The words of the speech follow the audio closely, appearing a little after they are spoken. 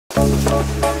What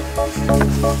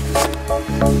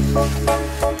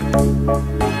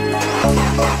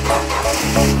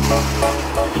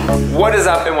is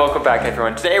up and welcome back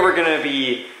everyone. Today we're going to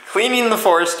be cleaning the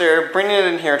Forester, bringing it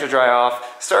in here to dry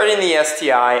off, starting the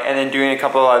STI, and then doing a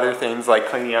couple other things like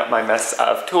cleaning up my mess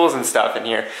of tools and stuff in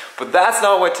here. But that's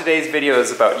not what today's video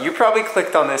is about. You probably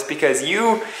clicked on this because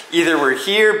you either were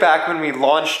here back when we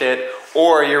launched it,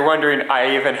 or you're wondering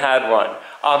I even had one.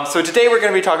 So today we're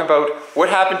going to be talking about what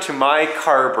happened to my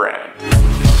car brand.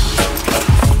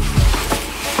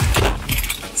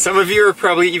 Some of you are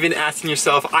probably even asking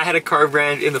yourself, I had a car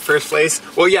brand in the first place.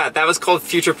 Well, yeah, that was called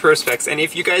Future Prospects. And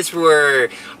if you guys are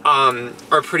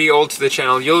pretty old to the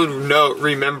channel, you'll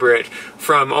remember it.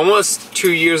 From almost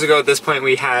 2 years ago at this point,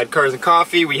 we had Cars and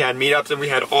Coffee, we had meetups, and we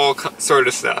had all sort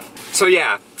of stuff. So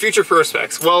yeah, Future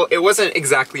Prospects. Well, it wasn't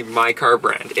exactly my car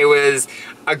brand. It was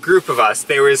a group of us.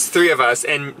 There was 3 of us,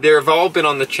 and they've all been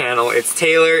on the channel. It's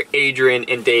Taylor, Adrian,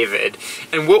 and David.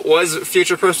 And what was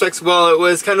Future Prospects? Well, it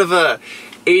was kind of a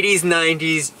 80s,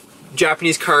 90s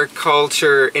Japanese car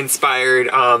culture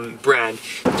inspired brand.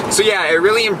 So yeah, it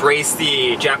really embraced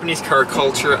the Japanese car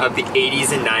culture of the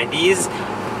 80s and 90s,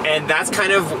 and that's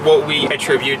kind of what we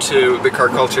attribute to the car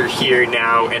culture here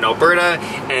now in Alberta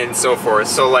and so forth.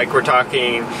 So like we're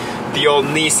talking the old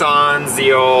Nissans,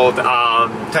 the old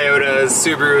Toyotas,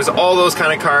 Subarus, all those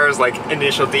kind of cars like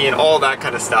Initial D and all that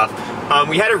kind of stuff.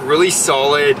 We had a really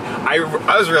solid, I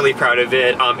was really proud of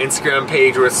it, Instagram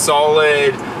page with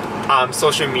solid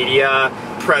social media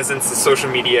presence and social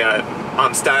media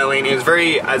styling. It was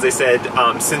very, as I said,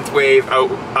 synthwave,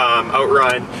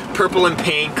 outrun, purple and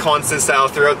pink, constant style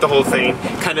throughout the whole thing,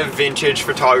 kind of vintage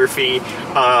photography,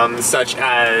 such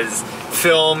as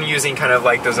film using kind of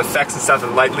like those effects and stuff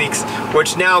and light leaks,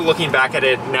 which now looking back at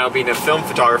it, now being a film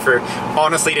photographer,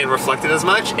 honestly didn't reflect it as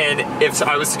much. And if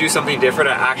I was to do something different,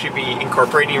 I'd actually be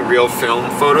incorporating real film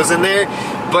photos in there.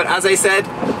 But as I said,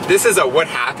 this is a what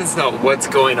happens, not what's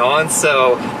going on.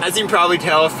 So as you can probably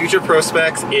tell, Future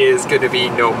Prospects is going to be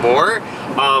no more.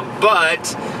 But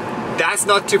that's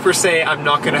not to per se I'm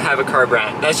not going to have a car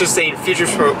brand. That's just saying Future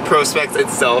Prospects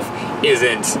itself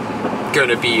isn't going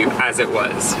to be as it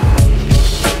was.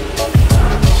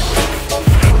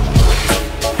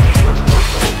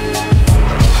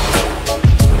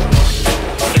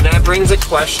 Brings a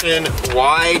question,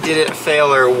 why did it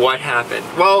fail or what happened?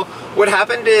 Well, what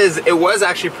happened is it was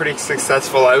actually pretty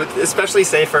successful. I would especially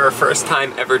say for our first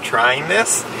time ever trying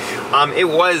this, it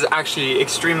was actually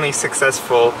extremely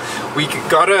successful. We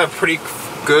got a pretty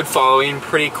good following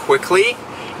pretty quickly,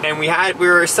 and we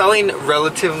were selling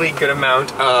relatively good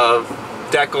amount of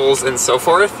decals and so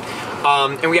forth.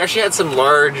 And we actually had some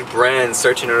large brands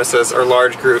start to notice us, or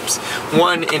large groups.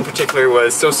 One in particular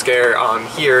was So Scare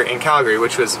here in Calgary,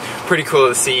 which was pretty cool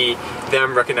to see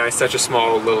them recognize such a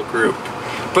small little group.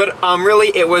 But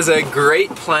really, it was a great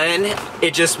plan.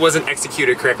 It just wasn't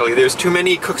executed correctly. There's too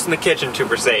many cooks in the kitchen,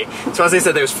 per se. So as I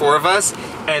said, there's 4 of us,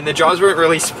 and the jobs weren't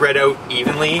really spread out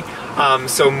evenly.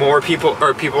 So more people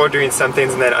were doing some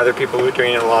things, and then other people were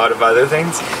doing a lot of other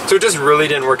things. So it just really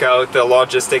didn't work out. The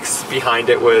logistics behind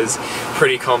it was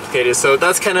pretty complicated. So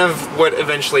that's kind of what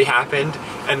eventually happened,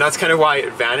 and that's kind of why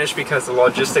it vanished, because the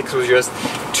logistics was just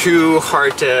too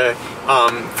hard to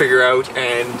figure out,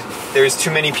 and there's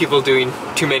too many people doing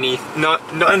too many, not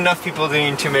enough people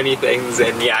doing too many things,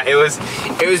 and yeah, it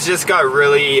was just got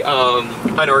really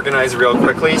unorganized real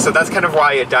quickly. So that's kind of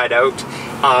why it died out,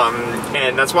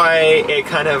 and that's why it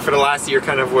kind of for the last year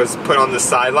kind of was put on the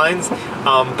sidelines.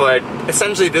 But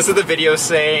essentially, this is the video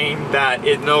saying that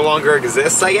it no longer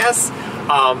exists, I guess.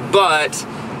 But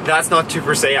that's not to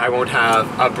per se I won't have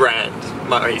a brand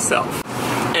myself.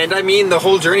 And I mean, the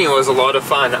whole journey was a lot of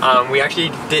fun. We actually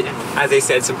did, as I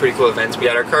said, some pretty cool events. We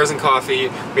had our Cars and Coffee,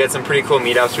 we had some pretty cool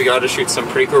meetups, we got to shoot some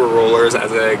pretty cool rollers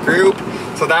as a group.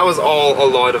 So that was all a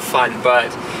lot of fun,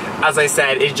 but as I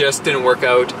said, it just didn't work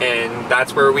out, and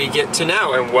that's where we get to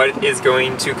now and what is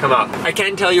going to come up. I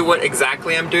can't tell you what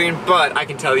exactly I'm doing, but I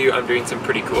can tell you I'm doing some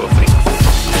pretty cool things.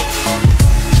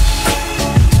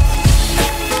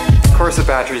 Of course the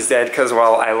battery's dead because,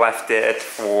 well, I left it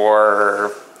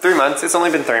for 3 months. It's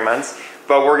only been 3 months,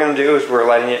 but what we're gonna do is we're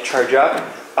letting it charge up,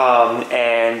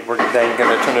 and we're then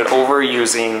gonna turn it over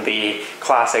using the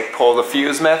classic pull the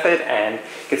fuse method and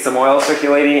get some oil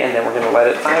circulating, and then we're gonna let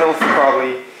it idle for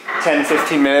probably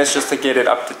 10-15 minutes just to get it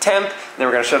up to temp, and then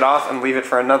we're gonna shut it off and leave it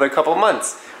for another couple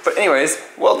months. But anyways,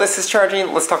 while this is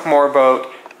charging, let's talk more about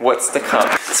what's to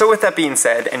come. So with that being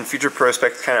said, and future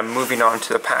prospects kind of moving on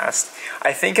to the past,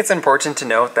 I think it's important to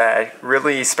note that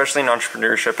really, especially in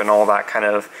entrepreneurship and all that kind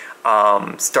of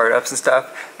startups and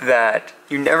stuff, that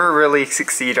you never really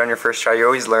succeed on your first try. You're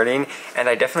always learning, and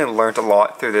I definitely learned a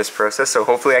lot through this process, so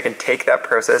hopefully I can take that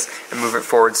process and move it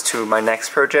forwards to my next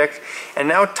project. And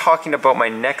now talking about my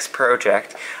next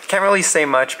project, I can't really say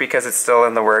much because it's still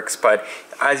in the works, but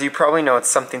as you probably know, it's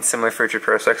something similar for future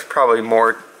prospects, probably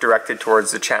more directed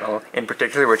towards the channel in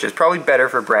particular, which is probably better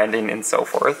for branding and so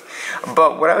forth.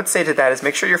 But what I would say to that is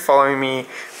make sure you're following me,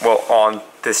 well, on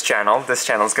this channel. This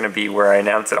channel is going to be where I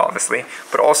announce it, obviously,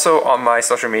 but also on my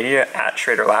social media at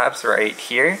Schrader Labs right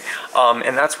here.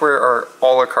 And that's where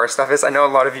all our car stuff is. I know a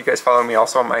lot of you guys follow me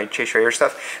also on my Chase Schrader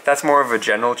stuff. That's more of a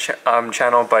general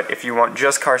channel, but if you want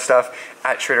just car stuff,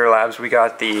 at Schrader Labs, we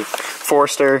got the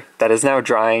Forester that is now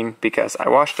drying because I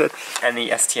washed it, and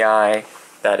the STI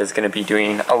that is going to be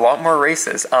doing a lot more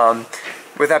races.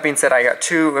 With that being said, I got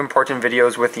 2 important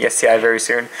videos with the STI very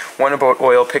soon. One about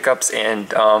oil pickups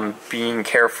and being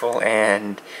careful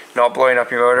and not blowing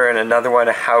up your motor, and another one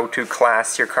how to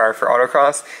class your car for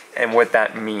autocross and what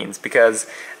that means, because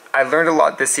I learned a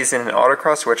lot this season in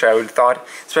autocross, which I would thought,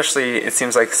 especially it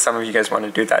seems like some of you guys want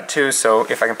to do that too, so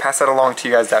if I can pass that along to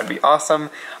you guys, that would be awesome.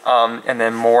 And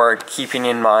then more keeping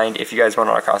in mind if you guys want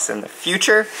autocross in the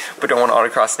future, but don't want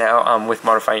autocross now with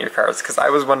modifying your cars, because I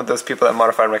was one of those people that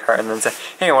modified my car and then said,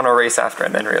 hey, I want to race after,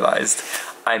 and then realized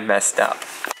I messed up.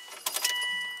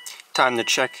 Time to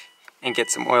check and get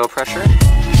some oil pressure.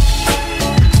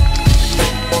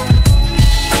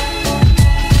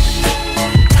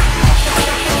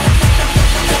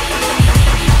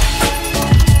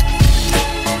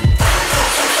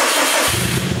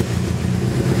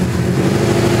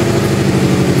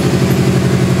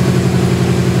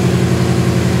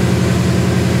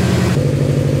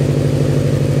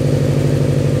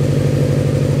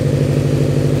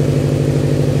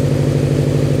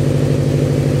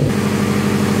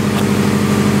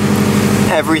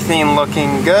 Everything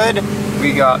looking good.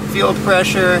 We got field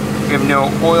pressure. We have no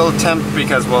oil temp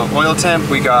because, well, oil temp.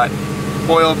 We got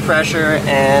oil pressure,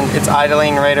 and it's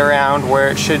idling right around where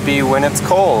it should be when it's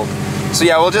cold. So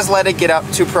yeah, we'll just let it get up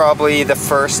to probably the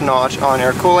first notch on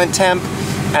our coolant temp,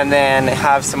 and then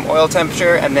have some oil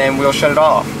temperature, and then we'll shut it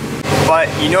off. But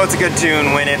you know it's a good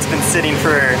tune when it's been sitting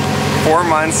for 4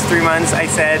 months, 3 months, I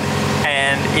said,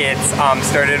 and it's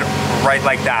started right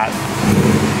like that.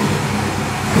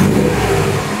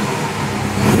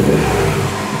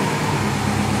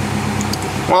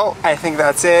 Well, I think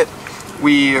that's it.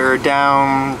 We are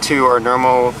down to our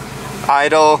normal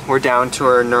idle. We're down to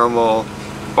our normal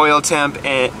oil temp,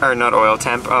 or not oil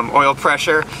temp, oil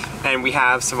pressure, and we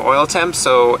have some oil temp,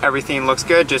 so everything looks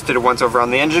good. Just did it once over on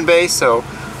the engine bay, so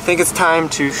I think it's time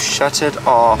to shut it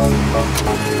off.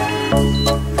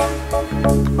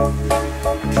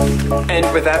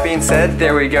 And with that being said,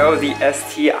 there we go. The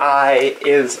STI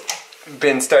is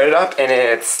been started up and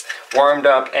it's warmed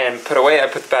up and put away. I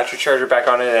put the battery charger back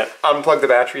on it and unplugged the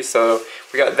battery, so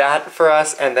we got that for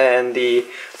us. And then the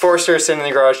Forester is sitting in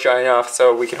the garage drying off,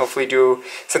 so we can hopefully do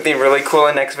something really cool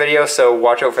in the next video, so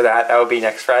watch out for that. That will be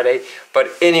next Friday. But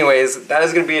anyways, that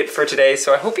is going to be it for today,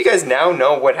 so I hope you guys now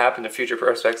know what happened to Future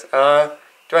Prospects.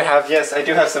 Yes, I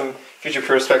do have some Future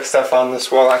Prospects stuff on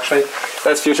this wall, actually.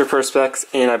 That's Future Prospects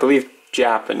in, I believe,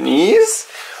 Japanese.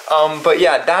 But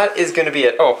yeah, that is going to be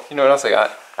it. Oh, you know what else I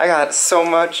got? I got so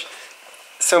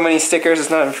many stickers, it's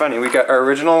not even funny. We got our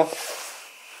original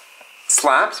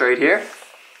slaps right here,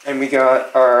 and we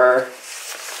got our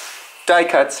die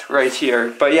cuts right here.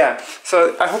 But yeah,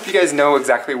 so I hope you guys know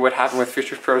exactly what happened with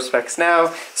Future Prospects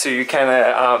now, so you kind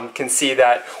of can see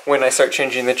that when I start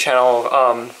changing the channel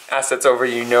assets over,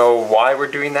 you know why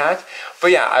we're doing that. But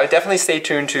yeah, I would definitely stay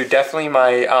tuned to definitely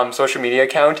my social media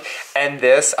account, and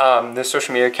this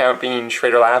social media account being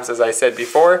Schrader Labs, as I said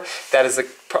before. That is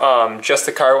just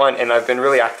the car one, and I've been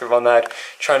really active on that,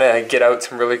 trying to get out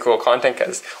some really cool content,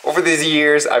 because over these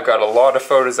years I've got a lot of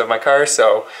photos of my car,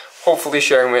 so hopefully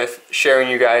sharing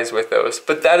you guys with those.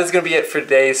 But that is going to be it for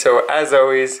today, so as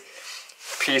always,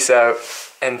 peace out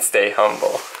and stay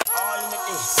humble.